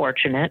really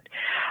unfortunate.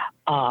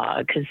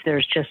 because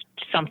there's just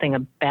something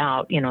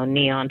about,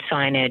 neon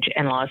signage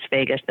and Las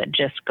Vegas that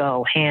just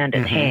go hand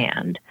in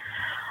hand.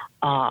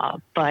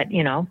 But,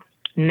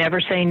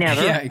 never say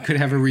never. Yeah, it could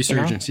have a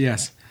resurgence,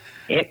 yes.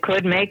 It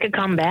could make a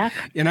comeback.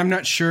 And I'm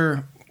not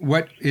sure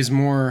what is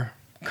more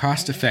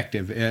cost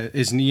effective.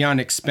 Is neon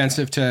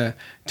expensive to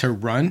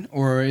run,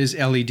 or is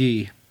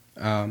LED?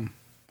 I'm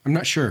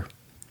not sure.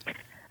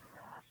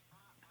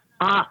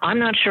 I'm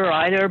not sure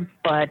either,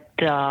 but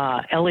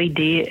LED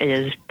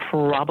is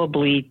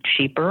probably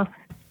cheaper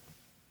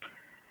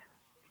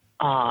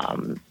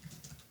because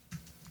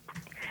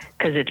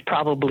it's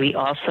probably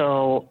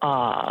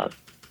also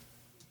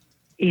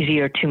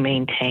easier to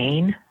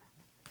maintain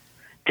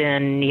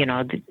than,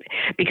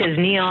 because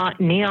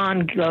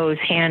neon goes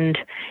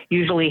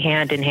usually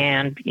hand in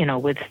hand,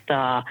 with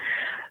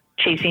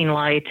chasing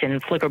lights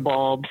and flicker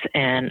bulbs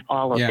and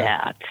all of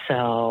that.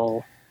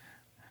 So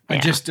yeah. I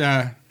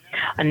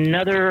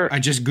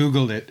just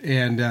Googled it,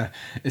 and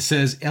it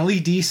says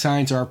LED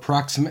signs are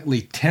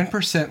approximately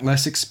 10%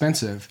 less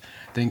expensive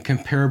than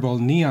comparable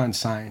neon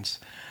signs,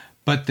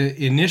 but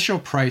the initial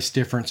price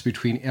difference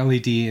between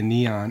LED and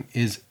neon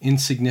is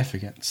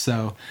insignificant.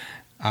 So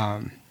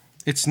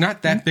it's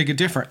not that big a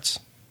difference.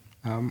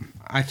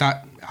 I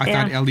thought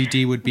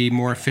LED would be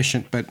more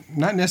efficient, but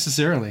not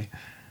necessarily.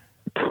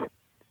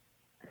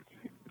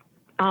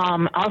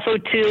 Also,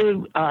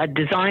 too,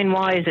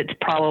 design-wise, it's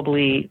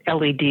probably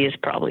LED is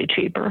probably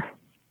cheaper.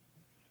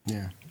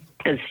 Yeah,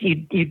 because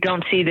you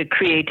don't see the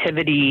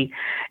creativity,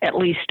 at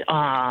least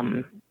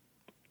to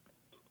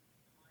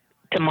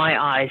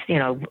my eyes.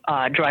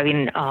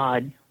 Driving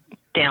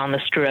down the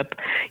Strip,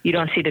 you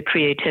don't see the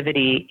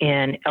creativity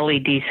in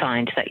LED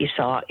signs that you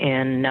saw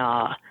in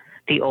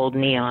the old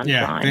neon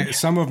signs. Yeah,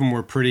 some of them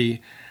were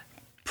pretty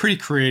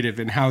creative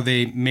in how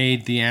they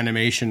made the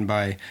animation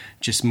by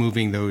just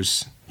moving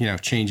those,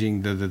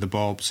 changing the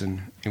bulbs,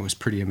 and it was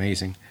pretty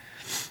amazing.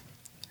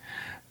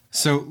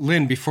 So,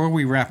 Lynn, before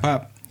we wrap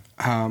up,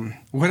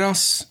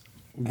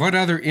 what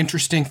other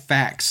interesting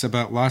facts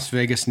about Las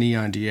Vegas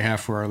Neon do you have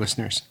for our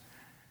listeners?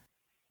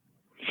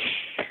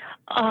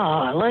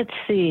 Let's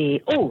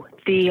see. Oh,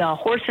 the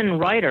Horse and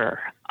Rider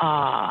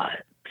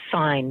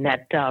sign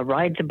that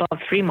rides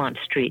above Fremont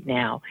Street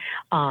now.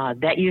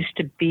 That used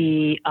to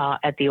be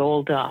at the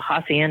old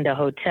Hacienda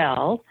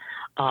Hotel,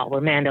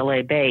 where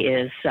Mandalay Bay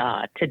is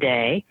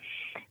today,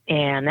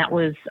 and that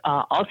was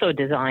also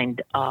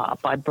designed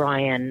by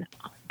Brian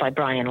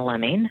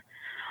Lemming.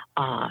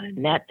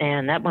 And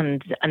that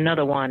one's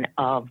another one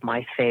of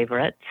my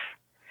favorites.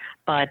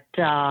 But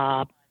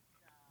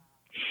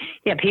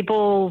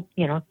people,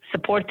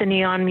 support the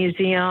Neon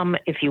Museum.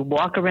 If you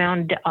walk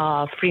around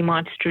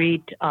Fremont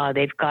Street,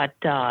 they've got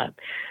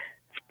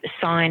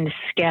signs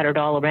scattered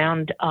all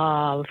around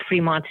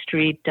Fremont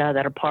Street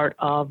that are part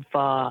of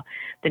the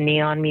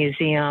Neon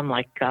Museum,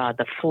 like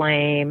the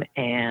Flame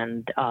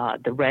and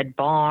the Red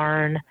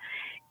Barn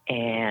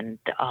and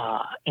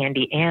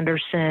Andy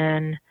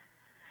Anderson.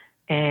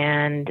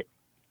 And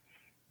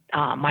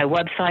my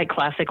website,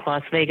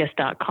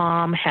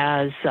 classiclasvegas.com,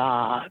 has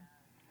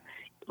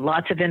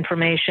lots of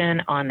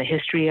information on the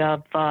history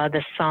of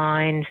the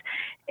signs,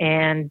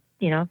 and,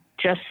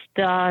 just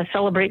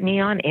celebrate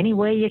neon any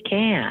way you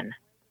can.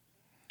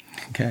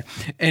 Okay.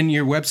 And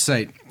your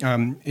website,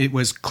 it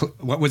was,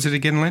 what was it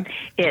again, Lynn?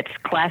 It's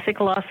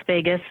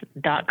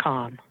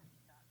classiclasvegas.com.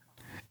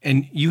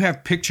 And you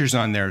have pictures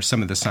on there of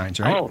some of the signs,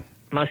 right? Oh,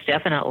 most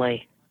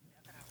definitely.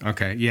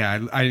 Okay,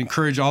 yeah, I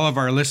encourage all of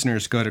our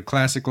listeners to go to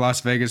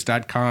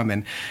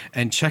classiclasvegas.com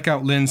and check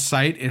out Lynn's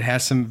site. It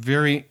has some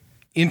very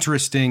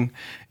interesting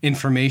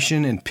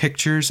information and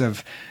pictures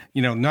of,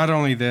 not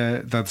only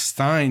the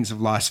signs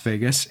of Las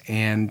Vegas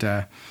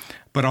and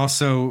but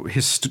also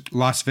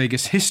Las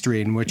Vegas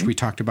history, in which we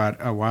talked about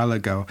a while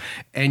ago.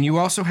 And you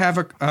also have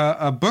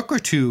a book or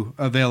two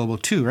available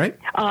too, right?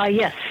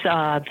 Yes.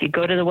 If you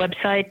go to the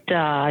website,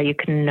 you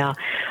can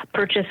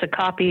purchase a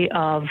copy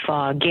of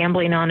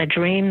Gambling on a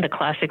Dream, the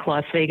classic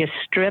Las Vegas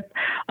Strip,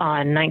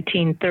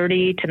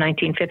 1930 to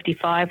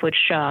 1955,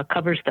 which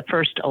covers the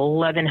first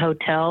 11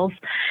 hotels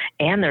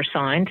and their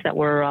signs that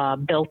were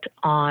built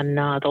on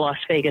the Las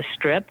Vegas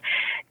Strip.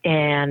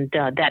 And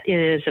that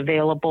is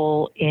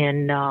available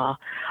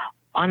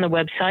on the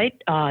website.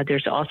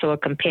 There's also a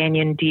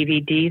companion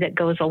DVD that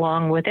goes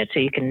along with it, so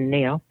you can,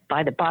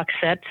 buy the box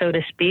set, so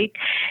to speak.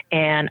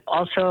 And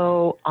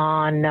also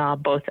on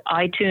both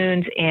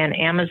iTunes and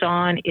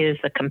Amazon is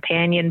the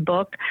companion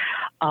book,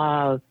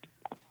 the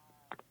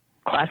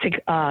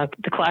classic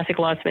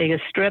Las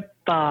Vegas Strip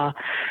from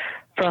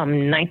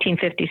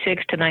 1956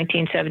 to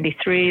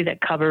 1973, that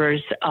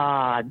covers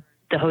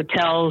the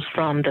hotels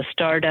from the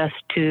Stardust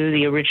to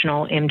the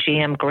original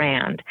MGM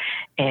Grand,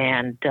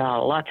 and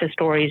lots of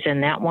stories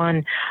in that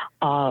one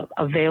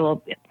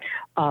available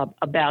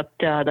about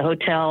the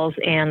hotels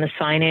and the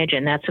signage,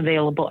 and that's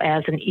available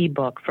as an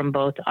ebook from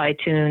both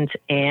iTunes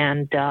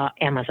and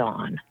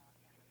Amazon.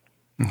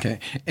 Okay,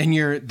 and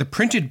the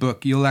printed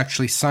book you'll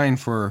actually sign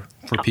for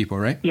people,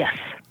 right? Yes,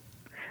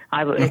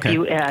 Okay.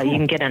 You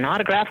can get an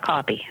autographed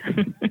copy.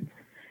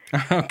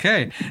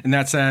 Okay. And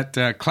that's at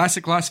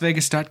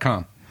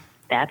classiclasvegas.com.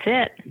 That's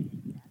it.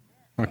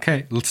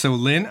 Okay. So,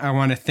 Lynn, I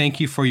want to thank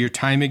you for your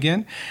time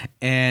again.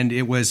 And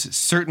it was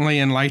certainly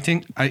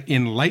enlightening,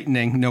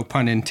 no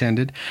pun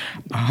intended.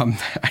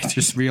 I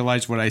just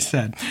realized what I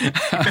said.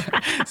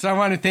 So I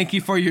want to thank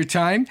you for your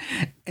time.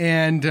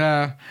 And,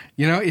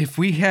 if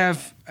we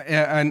have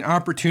an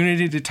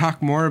opportunity to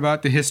talk more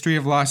about the history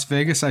of Las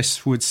Vegas, I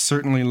would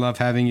certainly love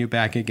having you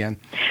back again.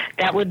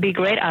 That would be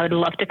great. I would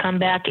love to come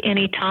back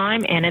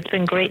anytime. And it's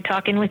been great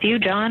talking with you,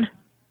 John.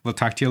 We'll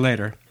talk to you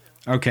later.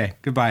 Okay.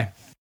 Goodbye.